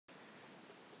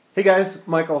Hey guys,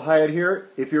 Michael Hyatt here.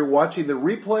 If you're watching the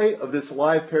replay of this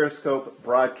live Periscope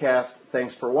broadcast,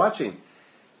 thanks for watching.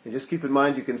 And just keep in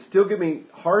mind you can still give me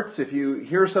hearts if you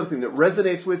hear something that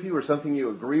resonates with you or something you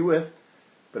agree with.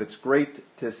 But it's great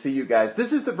to see you guys.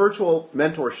 This is the Virtual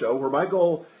Mentor Show where my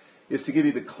goal is to give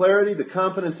you the clarity, the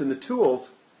confidence, and the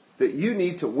tools that you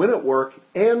need to win at work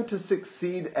and to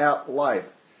succeed at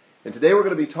life. And today we're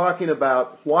going to be talking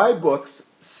about why books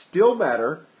still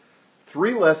matter,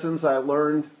 3 lessons I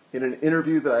learned in an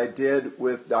interview that I did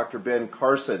with Dr. Ben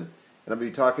Carson. And I'm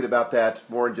going to be talking about that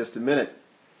more in just a minute.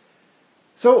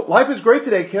 So, life is great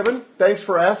today, Kevin. Thanks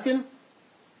for asking.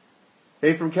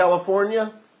 Hey, from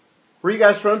California. Where are you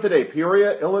guys from today?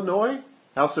 Peoria, Illinois?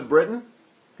 House of Britain?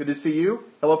 Good to see you.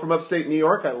 Hello from upstate New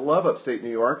York. I love upstate New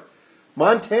York.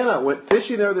 Montana. I went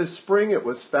fishing there this spring. It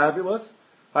was fabulous.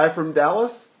 Hi from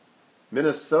Dallas.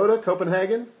 Minnesota,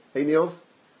 Copenhagen. Hey, Niels.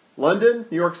 London,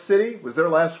 New York City. Was there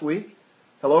last week.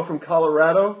 Hello from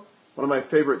Colorado, one of my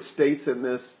favorite states in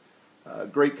this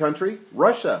great country.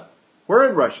 Russia. Where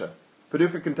in Russia?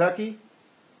 Paducah, Kentucky.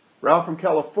 Ralph from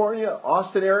California,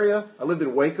 Austin area. I lived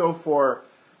in Waco for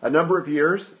a number of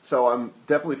years, so I'm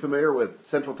definitely familiar with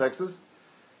Central Texas.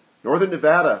 Northern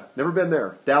Nevada. Never been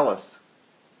there. Dallas.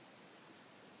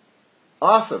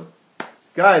 Awesome.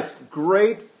 Guys,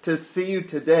 great to see you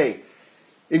today.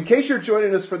 In case you're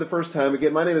joining us for the first time,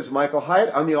 again, my name is Michael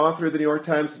Hyatt. I'm the author of the New York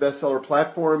Times bestseller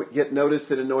platform, Get Noticed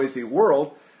in a Noisy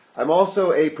World. I'm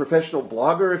also a professional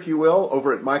blogger, if you will,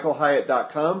 over at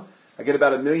michaelhyatt.com. I get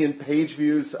about 1 million page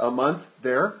views a month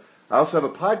there. I also have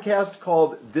a podcast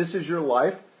called This Is Your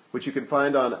Life, which you can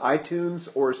find on iTunes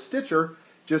or Stitcher.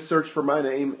 Just search for my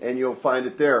name and you'll find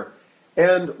it there.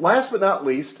 And last but not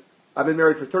least, I've been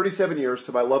married for 37 years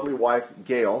to my lovely wife,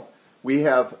 Gail. We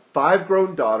have 5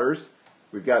 grown daughters.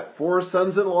 We've got 4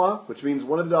 sons-in-law, which means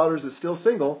one of the daughters is still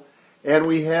single, and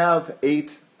we have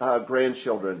 8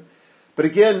 grandchildren. But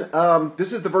again,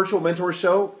 this is the Virtual Mentor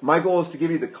Show. My goal is to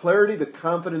give you the clarity, the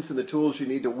confidence, and the tools you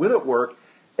need to win at work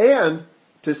and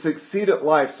to succeed at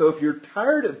life. So if you're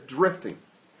tired of drifting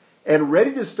and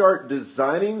ready to start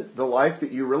designing the life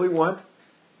that you really want,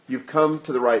 you've come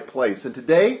to the right place. And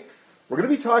today, we're going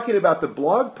to be talking about the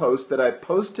blog post that I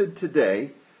posted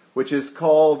today, which is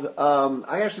called,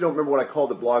 I actually don't remember what I called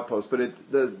the blog post, but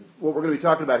what we're going to be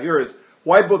talking about here is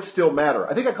why books still matter.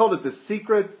 I think I called it The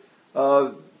Secrets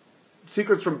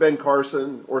from Ben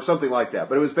Carson or something like that.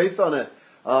 But it was based on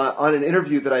an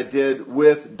interview that I did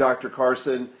with Dr.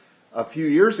 Carson a few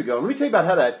years ago. And let me tell you about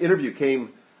how that interview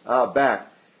came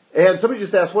back. And somebody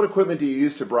just asked, what equipment do you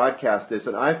use to broadcast this?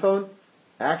 An iPhone?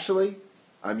 Actually,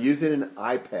 I'm using an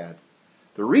iPad.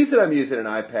 The reason I'm using an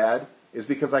iPad is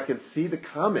because I can see the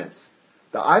comments.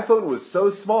 The iPhone was so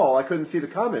small I couldn't see the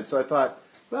comments, so I thought,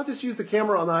 well, I'll just use the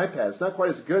camera on the iPad. It's not quite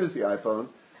as good as the iPhone,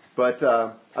 but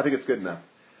I think it's good enough.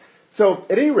 So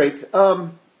at any rate,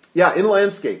 in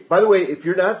landscape. By the way, if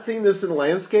you're not seeing this in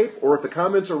landscape, or if the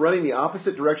comments are running the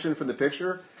opposite direction from the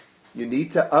picture, you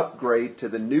need to upgrade to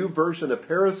the new version of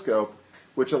Periscope,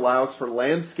 which allows for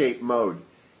landscape mode.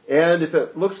 And if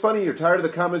it looks funny, you're tired of the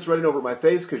comments running over my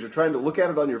face because you're trying to look at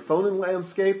it on your phone in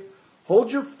landscape,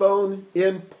 hold your phone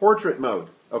in portrait mode,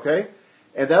 okay?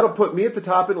 And that'll put me at the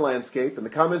top in landscape, and the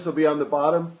comments will be on the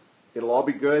bottom. It'll all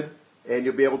be good, and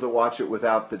you'll be able to watch it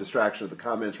without the distraction of the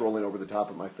comments rolling over the top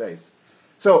of my face.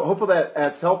 So hopefully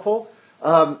that's helpful.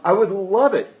 I would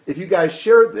love it if you guys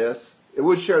shared this. It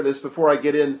would share this before I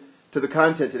get into the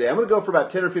content today. I'm going to go for about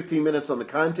 10 or 15 minutes on the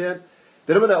content.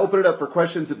 Then I'm going to open it up for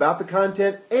questions about the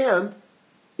content and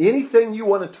anything you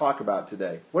want to talk about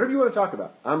today. Whatever you want to talk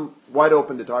about. I'm wide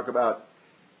open to talk about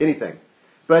anything.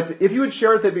 But if you would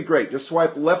share it, that'd be great. Just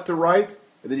swipe left to right,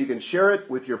 and then you can share it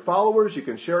with your followers. You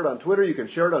can share it on Twitter. You can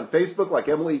share it on Facebook like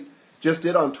Emily just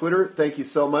did on Twitter. Thank you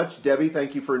so much. Debbie,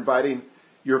 thank you for inviting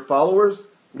your followers.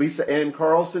 Lisa Ann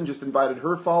Carlson just invited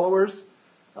her followers.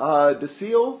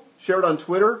 DeSeal, share it on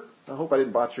Twitter. I hope I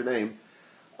didn't botch your name.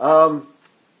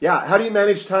 How do you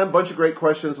manage time? Bunch of great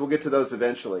questions. We'll get to those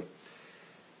eventually.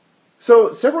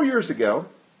 So several years ago,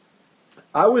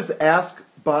 I was asked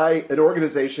by an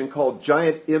organization called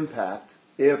Giant Impact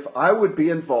if I would be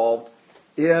involved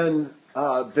in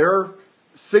their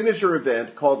signature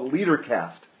event called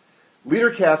LeaderCast.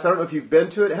 LeaderCast, I don't know if you've been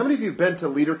to it. How many of you have been to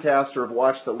LeaderCast or have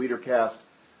watched the LeaderCast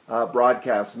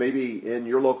broadcast, maybe in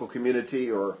your local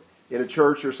community or in a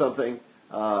church or something,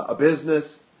 a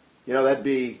business? You know, that'd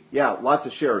be, lots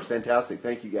of shares. Fantastic.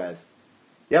 Thank you, guys.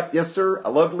 Yep, yes, sir. I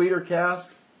loved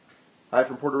LeaderCast. Hi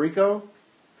from Puerto Rico.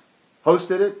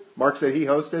 Hosted it. Mark said he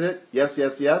hosted it. Yes,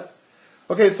 yes, yes.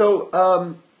 Okay,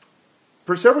 so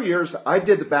for several years, I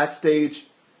did the backstage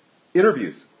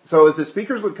interviews. So as the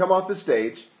speakers would come off the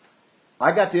stage,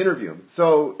 I got to interview him.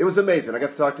 So it was amazing. I got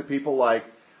to talk to people like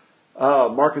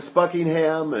Marcus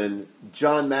Buckingham and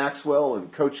John Maxwell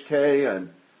and Coach K and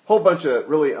a whole bunch of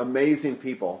really amazing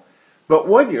people. But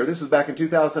one year, this was back in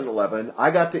 2011,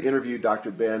 I got to interview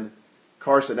Dr. Ben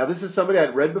Carson. Now, this is somebody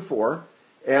I'd read before,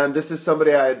 and this is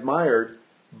somebody I admired,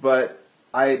 but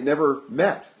I had never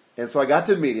met. And so I got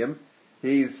to meet him.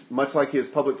 He's much like his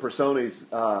public persona. He's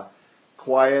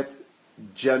quiet,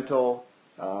 gentle,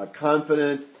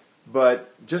 confident,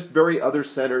 but just very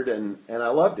other-centered, and I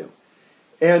loved him.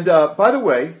 And by the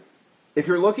way, if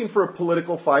you're looking for a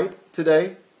political fight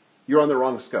today, you're on the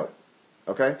wrong scope,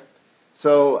 okay?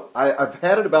 So I've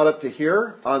had it about up to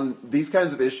here on these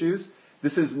kinds of issues.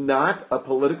 This is not a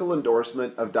political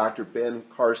endorsement of Dr. Ben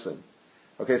Carson.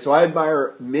 Okay, so I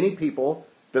admire many people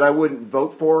that I wouldn't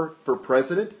vote for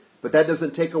president, but that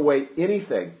doesn't take away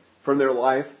anything from their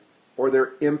life or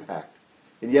their impact.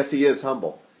 And yes, he is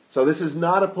humble. So this is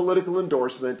not a political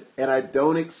endorsement, and I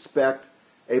don't expect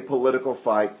a political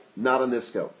fight, not on this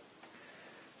scope.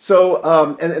 So,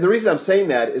 and the reason I'm saying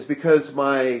that is because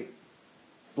my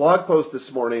blog post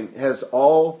this morning has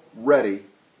already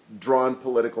drawn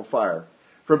political fire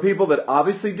from people that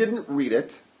obviously didn't read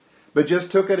it, but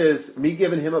just took it as me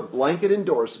giving him a blanket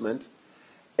endorsement.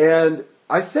 And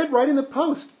I said right in the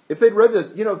post, if they'd read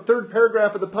the third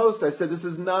paragraph of the post, I said this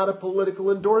is not a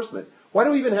political endorsement. Why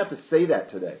do we even have to say that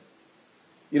today?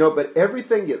 But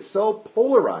everything gets so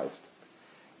polarized.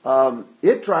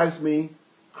 It drives me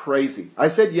crazy. I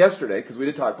said yesterday, because we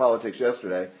did talk politics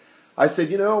yesterday, I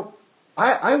said,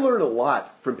 I learn a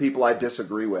lot from people I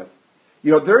disagree with.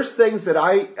 There's things that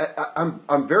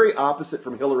I'm very opposite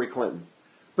from Hillary Clinton,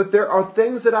 but there are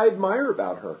things that I admire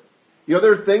about her.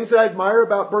 There are things that I admire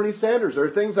about Bernie Sanders. There are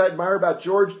things I admire about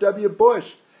George W.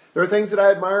 Bush. There are things that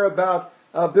I admire about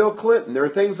Bill Clinton. There are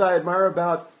things I admire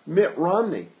about Mitt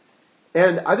Romney.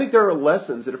 And I think there are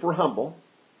lessons that if we're humble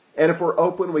and if we're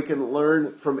open, we can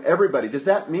learn from everybody. Does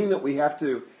that mean that we have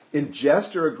to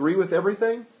ingest or agree with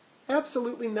everything?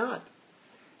 Absolutely not.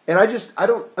 And I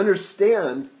don't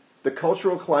understand the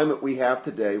cultural climate we have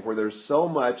today where there's so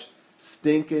much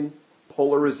stinking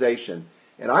polarization.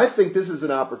 And I think this is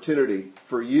an opportunity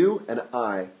for you and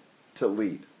I to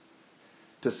lead,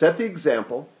 to set the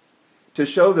example, to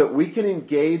show that we can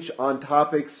engage on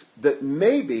topics that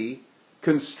may be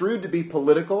construed to be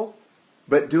political,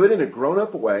 but do it in a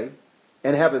grown-up way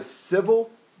and have a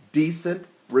civil, decent,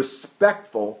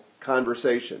 respectful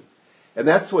conversation. And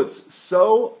that's what's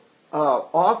so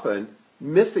often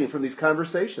missing from these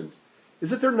conversations, is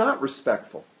that they're not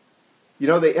respectful.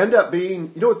 They end up being,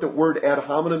 what the word ad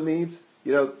hominem means?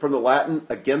 From the Latin,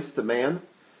 against the man.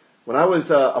 When I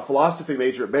was a philosophy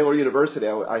major at Baylor University,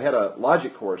 I had a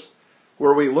logic course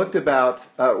where we looked about,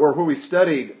 or where we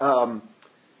studied,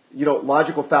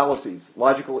 logical fallacies,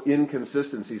 logical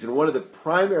inconsistencies. And one of the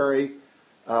primary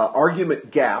argument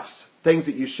gaffes, things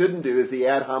that you shouldn't do, is the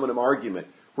ad hominem argument,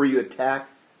 where you attack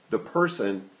the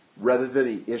person rather than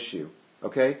the issue.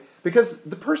 Okay? Because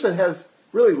the person has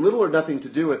really little or nothing to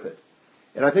do with it.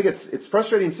 And I think it's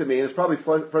frustrating to me, and it's probably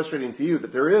frustrating to you,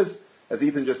 that there is, as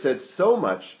Ethan just said, so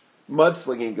much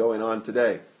mudslinging going on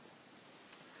today.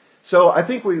 So I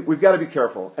think we've got to be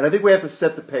careful, and I think we have to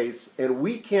set the pace, and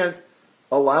we can't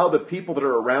allow the people that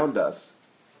are around us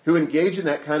who engage in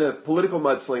that kind of political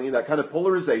mudslinging, that kind of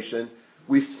polarization.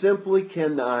 We simply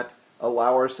cannot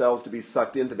allow ourselves to be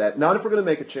sucked into that, not if we're going to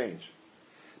make a change.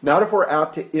 Not if we're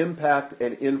out to impact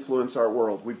and influence our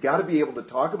world. We've got to be able to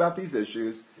talk about these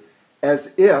issues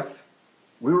as if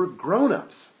we were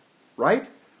grown-ups, right?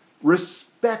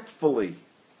 Respectfully.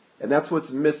 And that's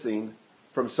what's missing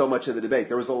from so much of the debate.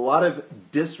 There was a lot of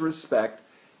disrespect,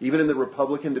 even in the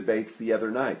Republican debates the other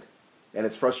night. And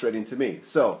it's frustrating to me.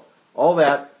 So, all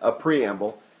that, a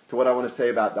preamble to what I want to say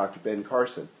about Dr. Ben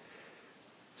Carson.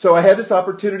 So I had this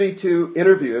opportunity to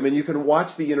interview him, and you can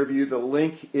watch the interview. The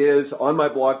link is on my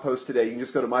blog post today. You can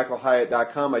just go to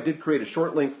michaelhyatt.com. I did create a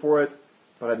short link for it,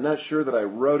 but I'm not sure that I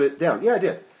wrote it down. Yeah, I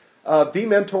did.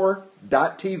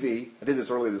 vmentor.tv. I did this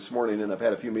early this morning, and I've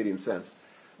had a few meetings since.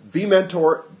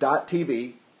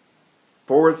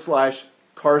 vmentor.tv/Carson.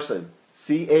 Carson.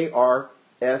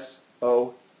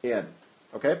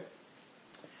 Okay?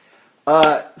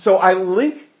 So I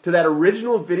link to that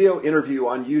original video interview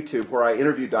on YouTube where I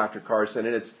interviewed Dr. Carson.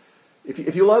 And it's,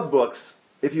 if you love books,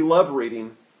 if you love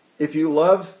reading, if you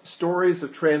love stories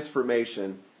of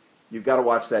transformation, you've got to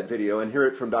watch that video and hear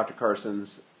it from Dr.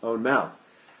 Carson's own mouth.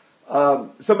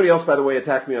 Somebody else, by the way,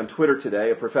 attacked me on Twitter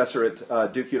today, a professor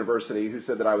at Duke University, who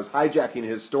said that I was hijacking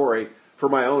his story for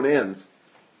my own ends.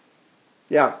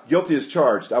 Yeah, guilty as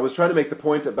charged. I was trying to make the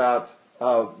point about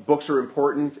books are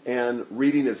important and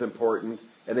reading is important.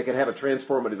 and they can have a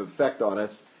transformative effect on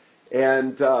us.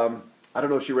 And I don't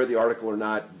know if she read the article or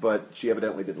not, but she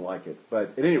evidently didn't like it.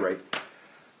 But at any rate,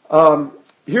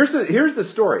 here's the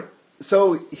story.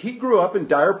 So he grew up in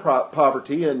dire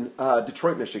poverty in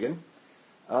Detroit, Michigan.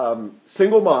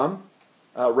 Single mom,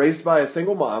 raised by a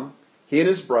single mom, he and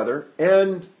his brother,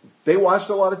 and they watched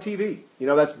a lot of TV. You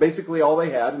know, that's basically all they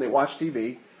had, and they watched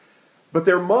TV. But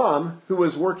their mom, who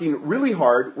was working really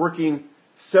hard, working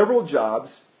several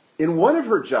jobs, in one of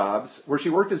her jobs, where she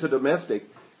worked as a domestic,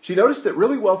 she noticed that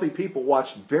really wealthy people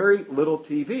watched very little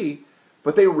TV,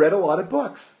 but they read a lot of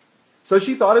books. So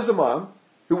she thought, as a mom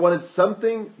who wanted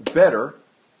something better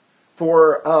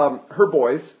for her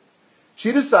boys,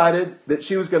 she decided that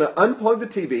she was going to unplug the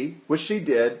TV, which she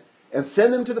did, and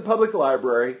send them to the public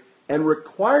library and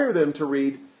require them to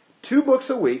read 2 books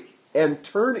a week and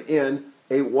turn in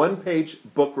a 1-page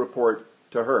book report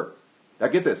to her. Now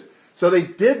get this. So they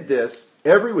did this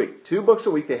every week. 2 books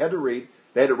a week they had to read.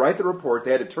 They had to write the report.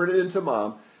 They had to turn it into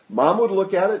mom. Mom would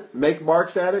look at it, make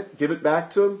marks at it, give it back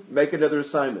to him, make another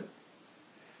assignment.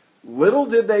 Little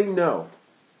did they know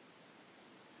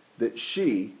that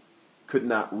she could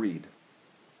not read.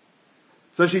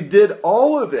 So she did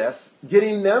all of this,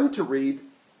 getting them to read,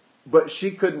 but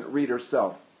she couldn't read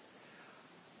herself.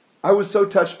 I was so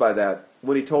touched by that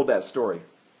when he told that story.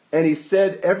 And he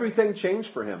said everything changed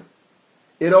for him.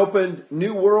 It opened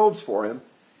new worlds for him.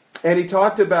 And he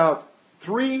talked about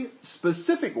 3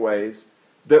 specific ways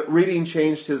that reading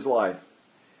changed his life.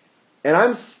 And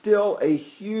I'm still a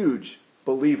huge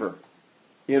believer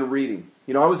in reading.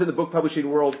 You know, I was in the book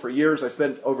publishing world for years. I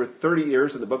spent over 30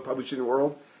 years in the book publishing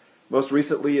world. Most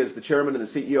recently as the chairman and the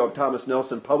CEO of Thomas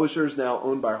Nelson Publishers, now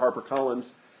owned by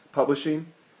HarperCollins Publishing.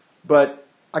 But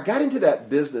I got into that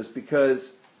business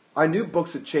because I knew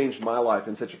books had changed my life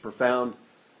in such a profound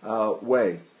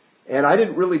way. And I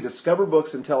didn't really discover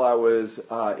books until I was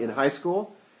in high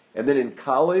school. And then in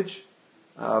college,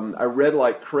 I read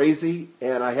like crazy,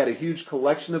 and I had a huge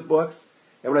collection of books.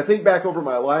 And when I think back over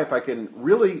my life, I can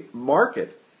really mark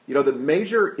it. You know, the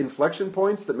major inflection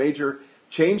points, the major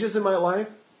changes in my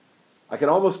life, I can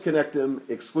almost connect them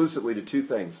exclusively to 2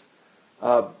 things.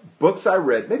 Books I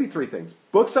read, maybe 3 things.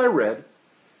 Books I read,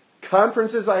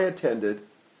 conferences I attended,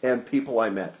 and people I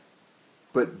met.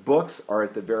 But books are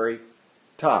at the very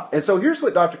top. And so here's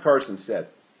what Dr. Carson said.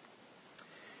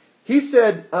 He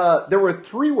said there were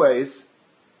 3 ways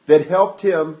that helped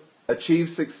him achieve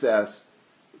success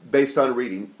based on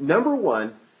reading. Number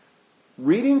 1,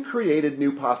 reading created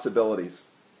new possibilities.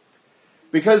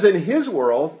 Because in his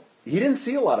world, he didn't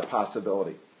see a lot of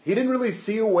possibility. He didn't really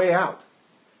see a way out.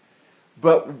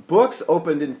 But books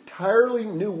opened entirely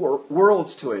new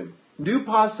worlds to him, new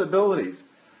possibilities,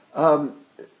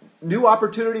 new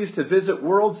opportunities to visit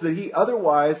worlds that he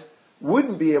otherwise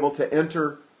wouldn't be able to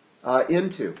enter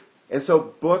into. And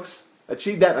so books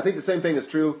achieved that. And I think the same thing is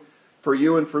true for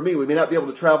you and for me. We may not be able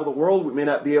to travel the world. We may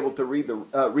not be able to read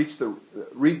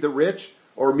the rich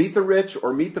or meet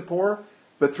the poor.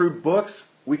 But through books,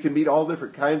 we can meet all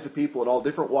different kinds of people in all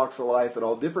different walks of life, in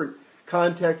all different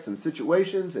contexts and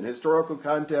situations and historical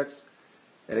contexts,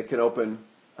 and it can open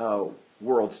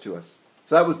worlds to us.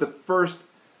 So that was the first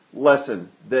lesson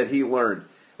that he learned.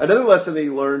 Another lesson that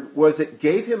he learned was it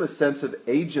gave him a sense of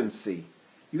agency.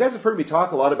 You guys have heard me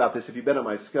talk a lot about this if you've been on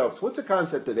my scopes. What's the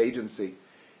concept of agency?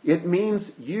 It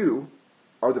means you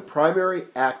are the primary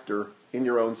actor in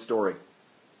your own story.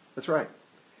 That's right.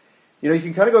 You know, you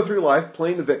can kind of go through life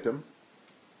playing the victim,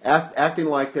 acting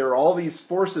like there are all these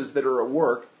forces that are at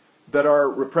work that are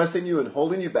repressing you and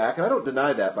holding you back. And I don't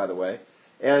deny that, by the way.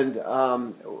 And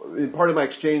in part of my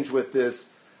exchange with this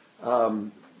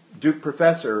Duke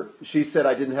professor, she said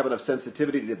I didn't have enough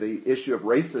sensitivity to the issue of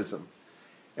racism.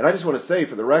 And I just want to say,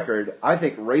 for the record, I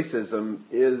think racism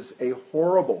is a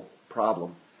horrible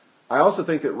problem. I also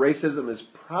think that racism is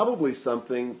probably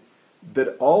something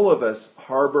that all of us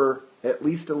harbor at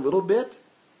least a little bit.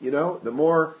 You know,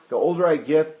 the older I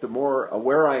get, the more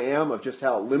aware I am of just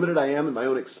how limited I am in my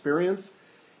own experience.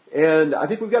 And I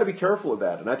think we've got to be careful of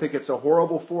that. And I think it's a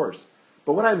horrible force.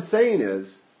 But what I'm saying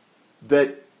is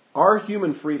that our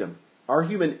human freedom, our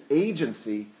human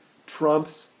agency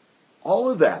trumps all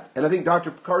of that. And I think Dr.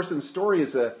 Carson's story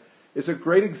is a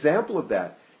great example of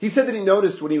that. He said that he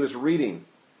noticed when he was reading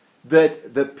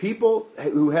that the people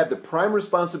who had the prime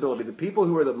responsibility, the people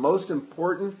who were the most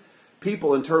important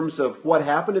people in terms of what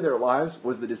happened in their lives,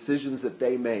 was the decisions that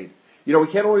they made. You know, we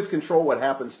can't always control what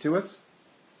happens to us,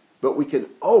 but we can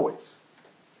always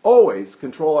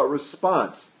control our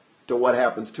response to what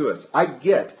happens to us. I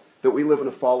get that we live in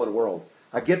a fallen world.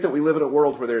 I get that we live in a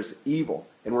world where there's evil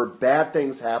and where bad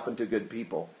things happen to good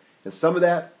people. And some of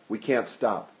that we can't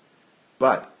stop.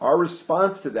 But our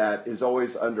response to that is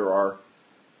always under our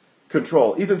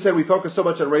control. Ethan said we focus so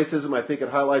much on racism, I think it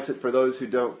highlights it for those who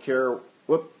don't care.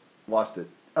 Whoop, lost it.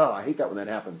 Oh, I hate that when that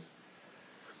happens.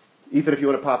 Ethan, if you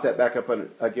want to pop that back up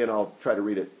again, I'll try to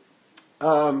read it.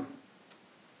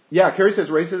 Yeah, Carrie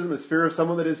says racism is fear of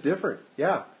someone that is different.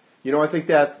 Yeah. I think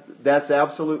that's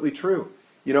absolutely true.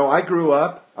 I grew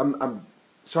up, I'm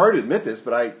sorry to admit this,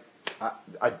 but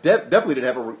I definitely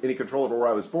didn't have any control over where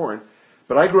I was born.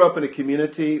 But I grew up in a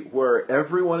community where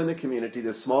everyone in the community,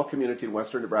 this small community in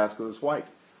western Nebraska, was white.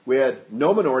 We had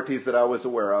no minorities that I was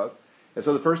aware of. And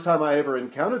so the first time I ever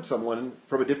encountered someone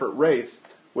from a different race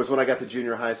was when I got to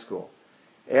junior high school.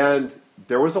 And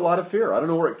there was a lot of fear. I don't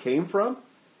know where it came from,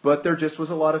 but there just was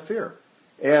a lot of fear.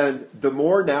 And the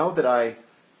more now that I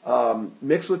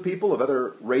mix with people of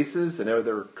other races and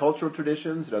other cultural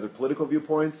traditions and other political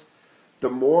viewpoints, the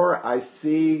more I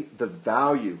see the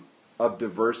value of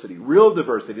diversity, real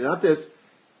diversity, not this,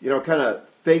 kind of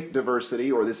fake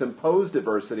diversity or this imposed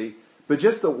diversity, but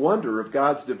just the wonder of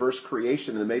God's diverse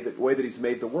creation and the way that He's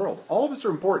made the world. All of us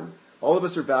are important. All of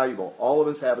us are valuable. All of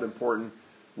us have an important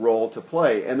role to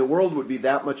play. And the world would be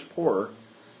that much poorer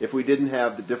if we didn't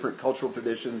have the different cultural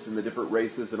traditions and the different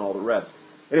races and all the rest.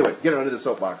 Anyway, get under the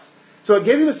soapbox. So it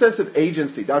gave him a sense of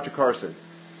agency, Dr. Carson.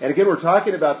 And again, we're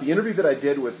talking about the interview that I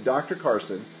did with Dr.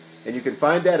 Carson, and you can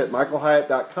find that at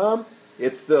michaelhyatt.com.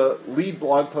 It's the lead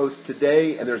blog post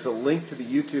today, and there's a link to the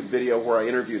YouTube video where I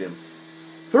interviewed him.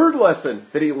 Third lesson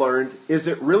that he learned is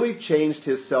it really changed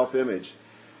his self-image.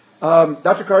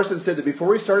 Dr. Carson said that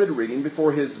before he started reading,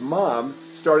 before his mom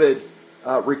started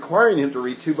requiring him to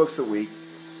read 2 books a week,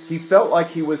 he felt like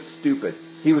he was stupid.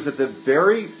 He was at the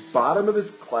very bottom of his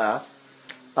class.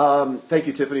 Thank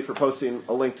you, Tiffany, for posting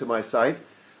a link to my site.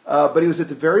 But he was at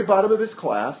the very bottom of his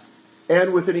class,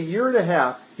 and within a year and a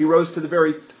half, he rose to the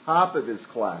very top of his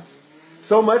class.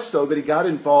 So much so that he got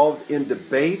involved in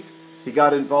debate, he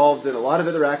got involved in a lot of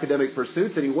other academic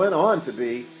pursuits, and he went on to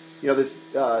be, this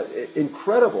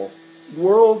incredible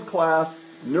world-class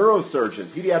neurosurgeon,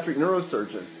 pediatric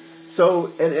neurosurgeon.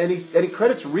 So, and he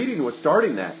credits reading with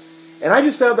starting that. And I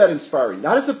just found that inspiring.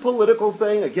 Not as a political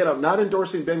thing. Again, I'm not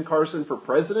endorsing Ben Carson for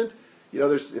president.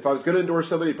 If I was going to endorse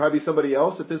somebody, it'd probably be somebody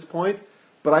else at this point.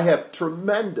 But I have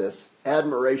tremendous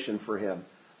admiration for him,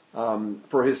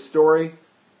 for his story,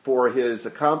 for his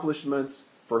accomplishments,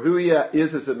 for who he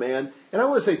is as a man. And I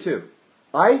want to say, too,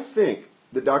 I think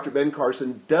that Dr. Ben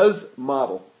Carson does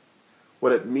model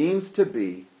what it means to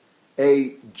be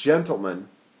a gentleman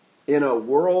in a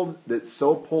world that's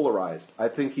so polarized. I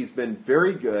think he's been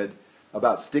very good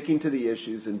about sticking to the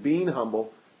issues and being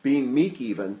humble, being meek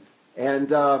even,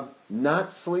 and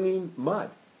not slinging mud.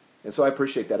 And so I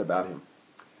appreciate that about him.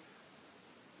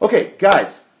 Okay,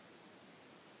 guys.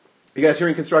 You guys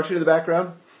hearing construction in the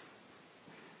background?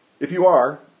 If you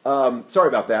are, sorry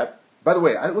about that. By the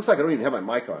way, it looks like I don't even have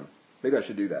my mic on. Maybe I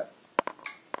should do that.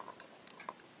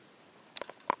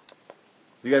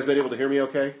 You guys been able to hear me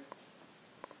okay?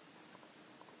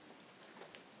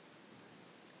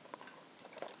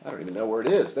 I don't even know where it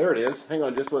is. There it is. Hang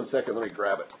on just one second. Let me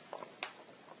grab it.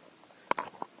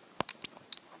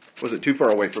 Was it too far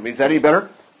away from me? Is that any better?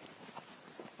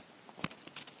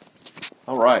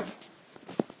 All right.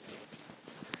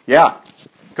 Yeah.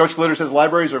 Coach Glitter says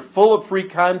libraries are full of free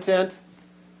content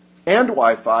and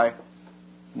Wi-Fi.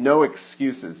 No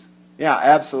excuses. Yeah,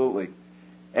 absolutely.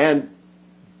 And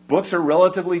books are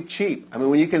relatively cheap. I mean,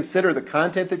 when you consider the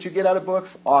content that you get out of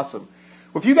books, awesome.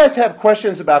 Well, if you guys have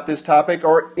questions about this topic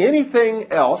or anything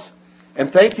else,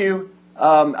 and thank you.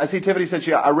 I see Tiffany said,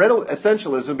 I read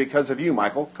Essentialism because of you,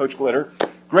 Michael, Coach Glitter.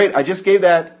 Great. I just gave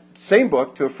that same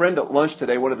book to a friend at lunch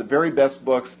today, one of the very best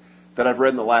books that I've read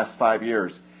in the last 5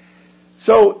 years.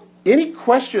 So any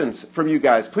questions from you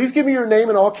guys, please give me your name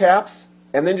in all caps,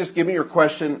 and then just give me your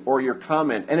question or your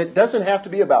comment. And it doesn't have to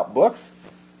be about books,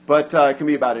 but it can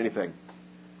be about anything.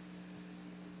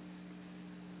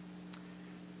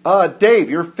 Dave,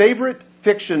 your favorite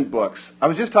fiction books. I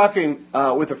was just talking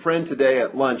with a friend today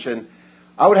at lunch, and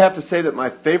I would have to say that my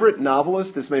favorite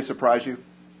novelist, this may surprise you,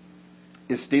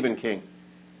 is Stephen King.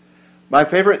 My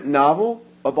favorite novel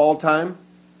of all time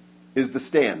is The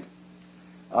Stand.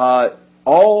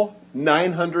 All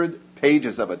 900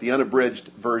 pages of it, the unabridged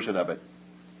version of it.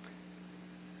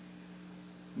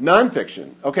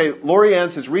 Nonfiction. Okay, Lori Ann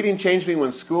says, reading changed me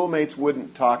when schoolmates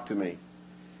wouldn't talk to me.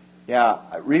 Yeah,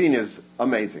 reading is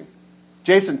amazing.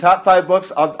 Jason, top 5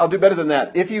 books. I'll do better than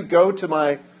that. If you go to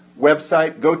my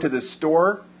website, go to the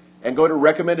store, and go to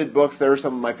recommended books, there are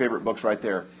some of my favorite books right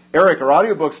there. Eric, are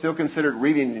audiobooks still considered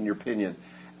reading in your opinion?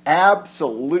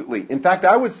 Absolutely. In fact,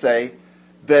 I would say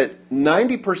that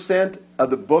 90% of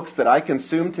the books that I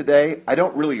consume today, I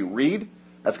don't really read.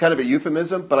 That's kind of a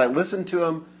euphemism, but I listen to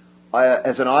them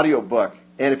as an audio book.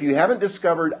 And if you haven't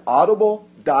discovered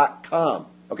audible.com,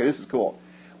 okay, this is cool.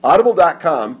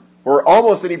 Audible.com, or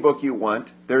almost any book you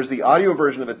want, there's the audio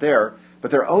version of it there, but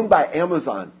they're owned by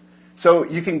Amazon. So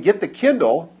you can get the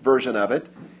Kindle version of it,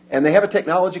 and they have a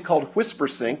technology called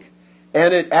WhisperSync,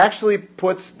 and it actually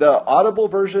puts the Audible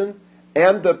version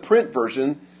and the print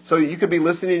version, so you could be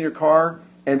listening in your car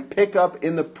and pick up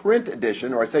in the print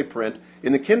edition, or I say print,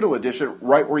 in the Kindle edition,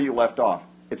 right where you left off.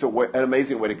 It's an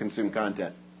amazing way to consume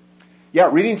content. Yeah,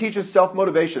 reading teaches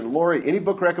self-motivation. Lori, any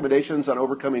book recommendations on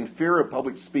overcoming fear of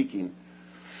public speaking?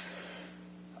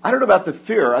 I don't know about the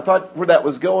fear. I thought where that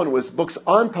was going was books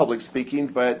on public speaking,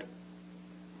 but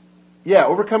yeah,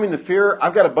 overcoming the fear,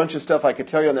 I've got a bunch of stuff I could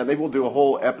tell you on that. Maybe we'll do a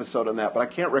whole episode on that, but I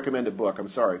can't recommend a book. I'm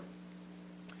sorry.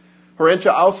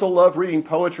 Horentia, I also love reading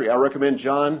poetry. I recommend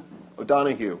John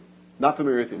O'Donohue. Not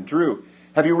familiar with him. Drew,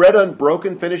 have you read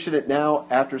Unbroken? Finishing it now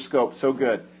after Scope. So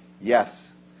good.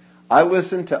 Yes. I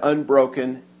listened to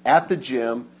Unbroken at the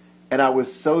gym, and I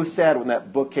was so sad when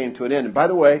that book came to an end. And by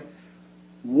the way,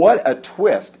 what a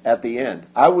twist at the end.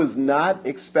 I was not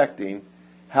expecting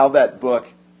how that book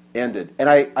ended. And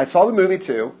I saw the movie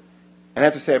too, and I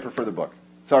have to say I prefer the book.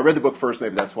 So I read the book first,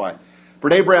 maybe that's why.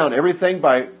 Brene Brown, everything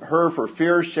by her for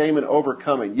fear, shame, and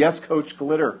overcoming. Yes, Coach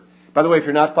Glitter. By the way, if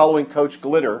you're not following Coach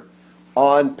Glitter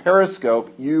on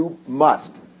Periscope, you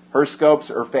must. Her scopes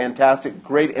are fantastic,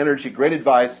 great energy, great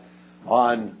advice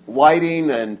on lighting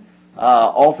and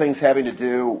all things having to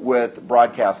do with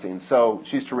broadcasting. So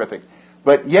she's terrific.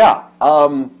 But yeah,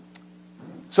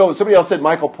 so somebody else said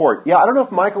Michael Port. Yeah, I don't know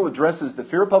if Michael addresses the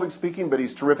fear of public speaking, but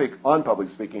he's terrific on public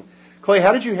speaking. Clay,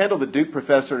 how did you handle the Duke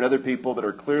professor and other people that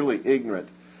are clearly ignorant?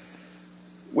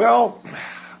 Well,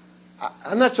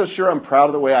 I'm not so sure I'm proud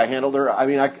of the way I handled her. I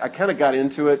mean, I kind of got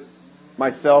into it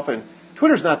myself, and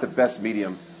Twitter's not the best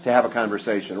medium to have a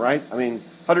conversation, right? I mean,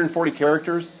 140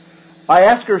 characters. I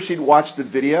asked her if she'd watched the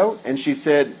video, and she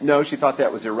said no, she thought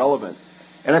that was irrelevant.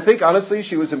 And I think, honestly,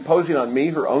 she was imposing on me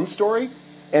her own story,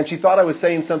 and she thought I was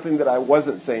saying something that I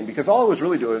wasn't saying, because all I was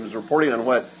really doing was reporting on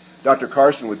what Dr.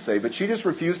 Carson would say, but she just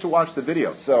refused to watch the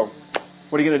video. So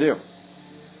what are you going to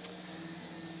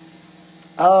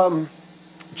do?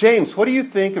 James, what do you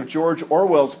think of George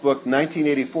Orwell's book,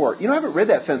 1984? You know, I haven't read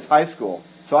that since high school,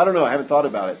 so I don't know. I haven't thought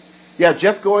about it. Yeah,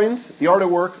 Jeff Goins, The Art of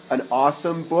Work, an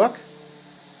awesome book.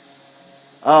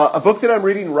 A book that I'm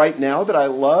reading right now that I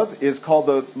love is called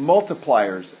The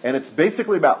Multipliers, and it's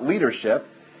basically about leadership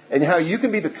and how you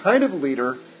can be the kind of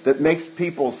leader that makes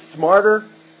people smarter,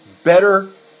 better,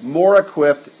 more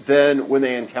equipped than when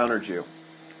they encountered you.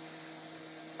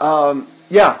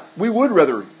 Yeah, we would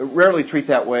rarely treat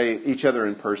that way each other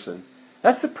in person.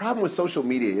 That's the problem with social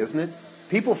media, isn't it?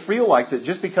 People feel like that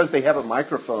just because they have a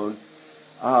microphone,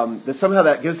 that somehow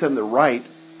that gives them the right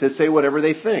to say whatever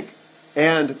they think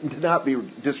and to not be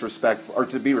disrespectful, or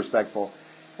to be respectful.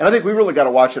 And I think we really got to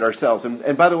watch it ourselves.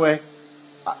 And by the way,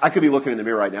 I could be looking in the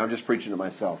mirror right now. I'm just preaching to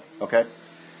myself, okay?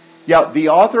 Yeah, the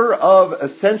author of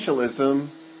Essentialism,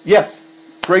 yes,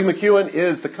 Greg McEwen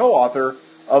is the co-author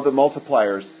of The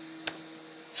Multipliers.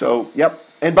 So, yep.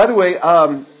 And by the way,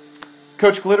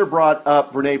 Coach Glitter brought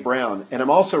up Brene Brown, and I'm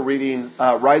also reading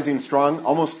Rising Strong,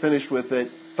 almost finished with it.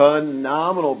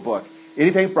 Phenomenal book.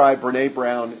 Anything by Brene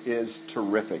Brown is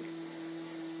terrific.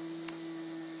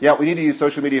 Yeah, we need to use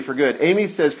social media for good. Amy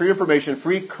says, for your information,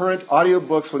 free current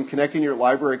audiobooks when connecting your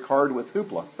library card with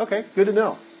Hoopla. Okay, good to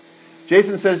know.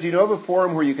 Jason says, do you know of a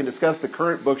forum where you can discuss the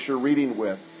current books you're reading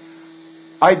with?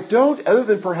 I don't, other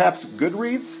than perhaps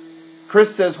Goodreads.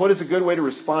 Chris says, what is a good way to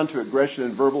respond to aggression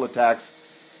and verbal attacks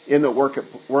in the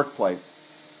workplace?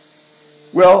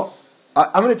 Well,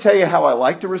 I'm going to tell you how I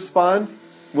like to respond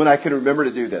when I can remember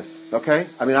to do this, okay?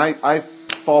 I mean, I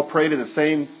fall prey to the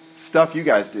same stuff you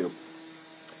guys do.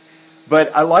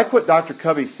 But I like what Dr.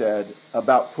 Covey said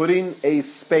about putting a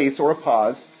space or a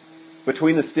pause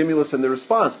between the stimulus and the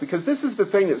response, because this is the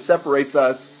thing that separates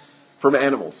us from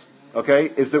animals, okay,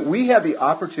 is that we have the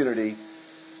opportunity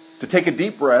to take a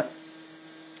deep breath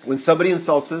when somebody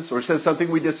insults us or says something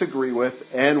we disagree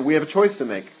with, and we have a choice to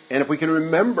make. And if we can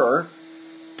remember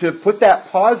to put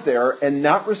that pause there and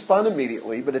not respond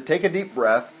immediately, but to take a deep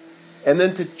breath and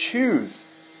then to choose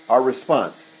our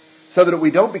response, so that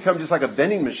we don't become just like a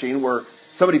vending machine where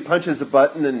somebody punches a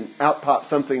button and out pops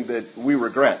something that we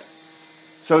regret.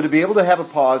 So to be able to have a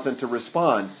pause and to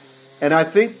respond. And I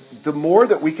think the more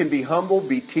that we can be humble,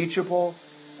 be teachable,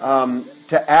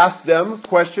 to ask them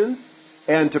questions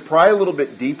and to pry a little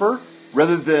bit deeper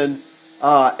rather than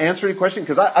answer any question.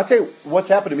 Because I tell you what's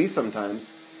happened to me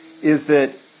sometimes is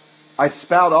that I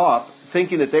spout off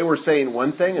thinking that they were saying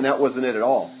one thing and that wasn't it at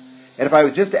all. And if I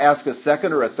would just ask a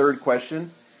second or a third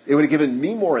question, it would have given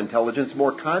me more intelligence,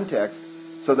 more context,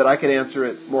 so that I could answer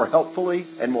it more helpfully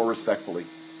and more respectfully.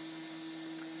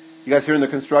 You guys hearing the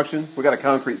construction? We got a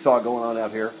concrete saw going on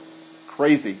out here.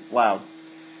 Crazy loud.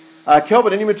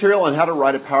 Kelvin, any material on how to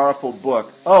write a powerful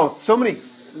book? Oh, so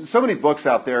many books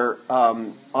out there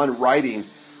on writing.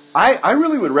 I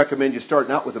really would recommend you start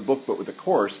not with a book but with a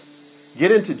course.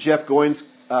 Get into Jeff Goins'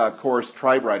 course,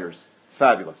 Tribe Writers. It's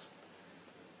fabulous.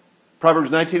 Proverbs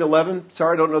 19:11.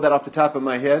 Sorry, I don't know that off the top of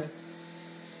my head.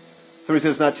 Somebody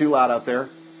says it's not too loud out there.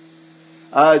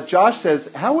 Josh says,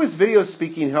 how is video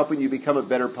speaking helping you become a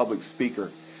better public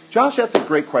speaker? Josh, that's a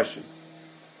great question.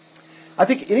 I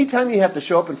think anytime you have to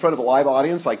show up in front of a live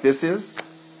audience like this is,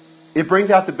 it brings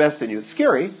out the best in you. It's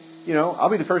scary. You know, I'll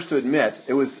be the first to admit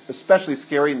it was especially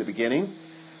scary in the beginning.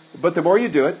 But the more you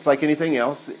do it, it's like anything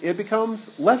else, it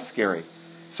becomes less scary.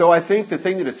 So I think the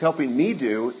thing that it's helping me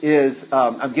do is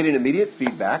I'm getting immediate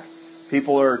feedback.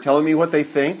 People are telling me what they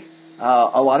think.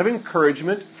 A lot of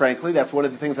encouragement, frankly. That's one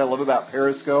of the things I love about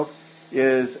Periscope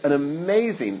is an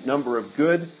amazing number of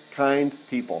good, kind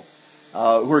people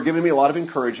who are giving me a lot of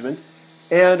encouragement.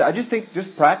 And I just think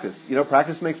just practice. You know,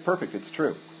 practice makes perfect. It's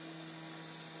true.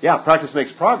 Yeah, practice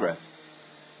makes progress.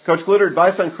 Coach Glitter,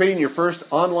 advice on creating your first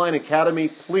online academy,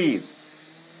 please.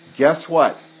 Guess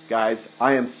what, guys?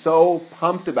 I am so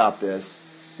pumped about this.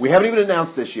 We haven't even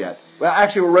announced this yet. Well,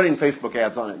 actually, we're running Facebook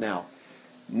ads on it now.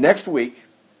 Next week,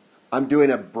 I'm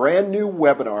doing a brand new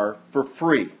webinar for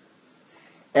free.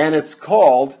 And it's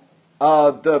called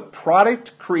the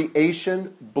Product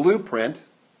Creation Blueprint,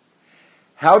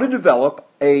 How to Develop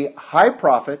a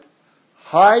High-Profit,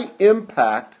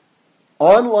 High-Impact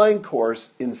online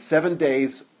course in 7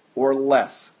 days or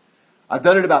less. I've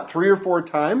done it about 3 or 4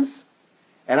 times,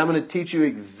 and I'm going to teach you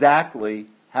exactly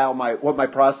what my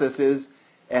process is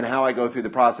and how I go through the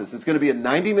process. It's going to be a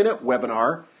 90-minute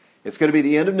webinar. It's going to be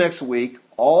the end of next week.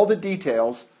 All the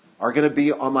details are going to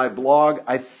be on my blog,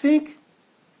 I think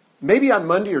maybe on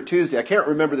Monday or Tuesday. I can't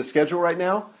remember the schedule right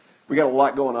now. We got a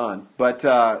lot going on, but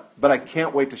I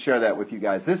can't wait to share that with you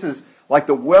guys. This is like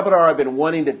the webinar I've been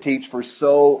wanting to teach for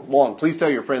so long. Please tell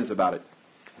your friends about it.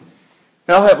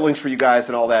 And I'll have links for you guys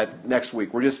and all that next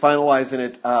week. We're just finalizing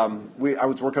it. I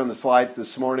was working on the slides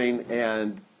this morning,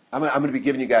 and I'm going to be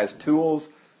giving you guys tools,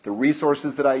 the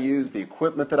resources that I use, the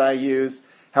equipment that I use,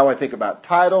 how I think about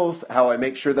titles, how I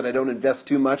make sure that I don't invest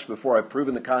too much before I've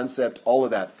proven the concept, all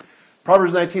of that.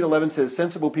 Proverbs 19:11 says,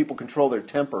 sensible people control their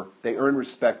temper. They earn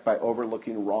respect by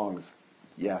overlooking wrongs.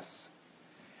 Yes.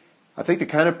 I think the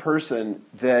kind of person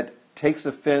that takes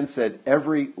offense at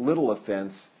every little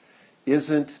offense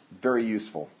isn't very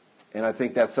useful. And I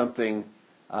think that's something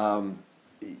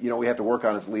we have to work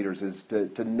on as leaders, is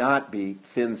to not be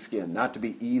thin-skinned, not to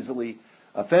be easily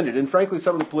offended. And frankly,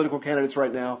 some of the political candidates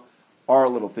right now are a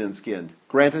little thin-skinned.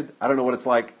 Granted, I don't know what it's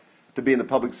like to be in the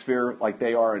public sphere like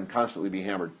they are and constantly be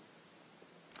hammered.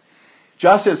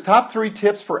 Josh says, top 3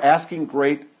 tips for asking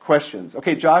great questions.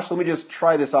 Okay, Josh, let me just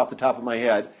try this off the top of my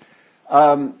head.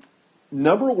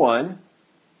 Number 1,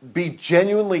 be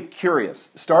genuinely curious.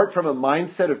 Start from a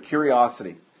mindset of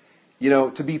curiosity. You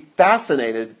know, to be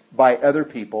fascinated by other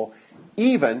people,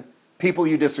 even people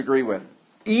you disagree with.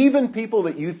 Even people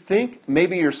that you think may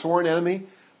be your sworn enemy,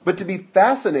 but to be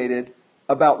fascinated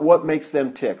about what makes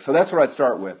them tick. So that's what I'd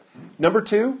start with. Number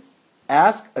 2,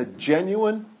 ask a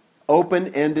genuine,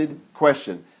 open-ended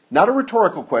question. Not a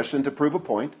rhetorical question to prove a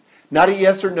point. Not a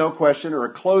yes or no question or a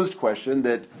closed question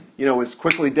that, is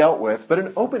quickly dealt with, but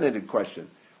an open-ended question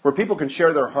where people can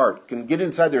share their heart, can get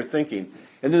inside their thinking.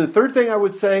 And then the third thing I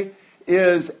would say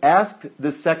is ask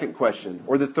the second question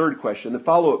or the third question, the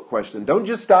follow-up question. Don't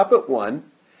just stop at one.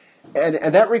 And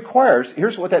that requires,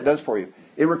 here's what that does for you.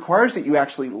 It requires that you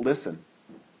actually listen.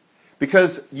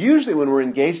 Because usually when we're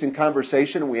engaged in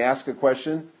conversation and we ask a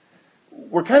question,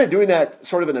 we're kind of doing that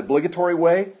sort of an obligatory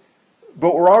way,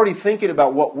 but we're already thinking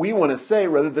about what we want to say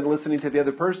rather than listening to the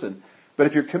other person. But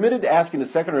if you're committed to asking the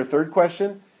second or third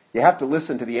question, you have to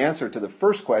listen to the answer to the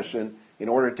first question in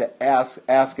order to ask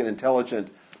an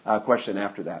intelligent question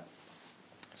after that.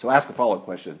 So ask a follow-up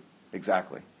question.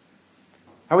 Exactly.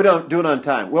 How are we doing on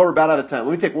time? Well, we're about out of time.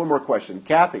 Let me take one more question.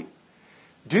 Kathy,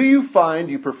 do you find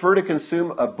you prefer to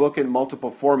consume a book in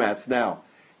multiple formats now?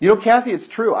 Kathy, it's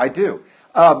true. I do.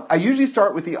 I usually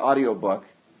start with the audiobook.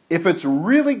 If it's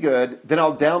really good, then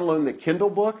I'll download the Kindle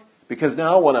book because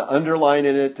now I want to underline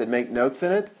in it and make notes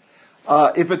in it.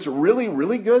 If it's really,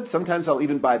 really good, sometimes I'll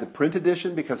even buy the print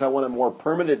edition because I want a more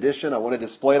permanent edition. I want to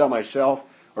display it on my shelf,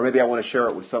 or maybe I want to share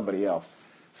it with somebody else.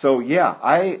 So yeah,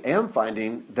 I am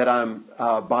finding that I'm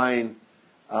buying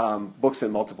books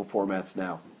in multiple formats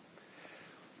now.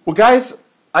 Well, guys,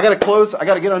 I got to close. I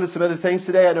got to get on to some other things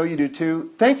today. I know you do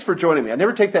too. Thanks for joining me. I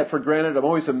never take that for granted. I'm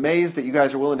always amazed that you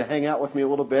guys are willing to hang out with me a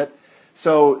little bit.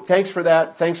 So thanks for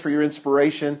that. Thanks for your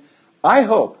inspiration. I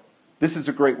hope this is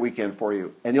a great weekend for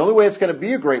you. And the only way it's going to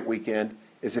be a great weekend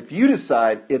is if you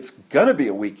decide it's going to be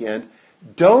a weekend.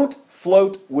 Don't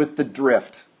float with the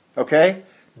drift, okay?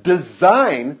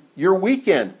 Design your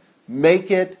weekend. Make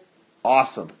it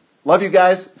awesome. Love you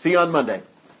guys. See you on Monday.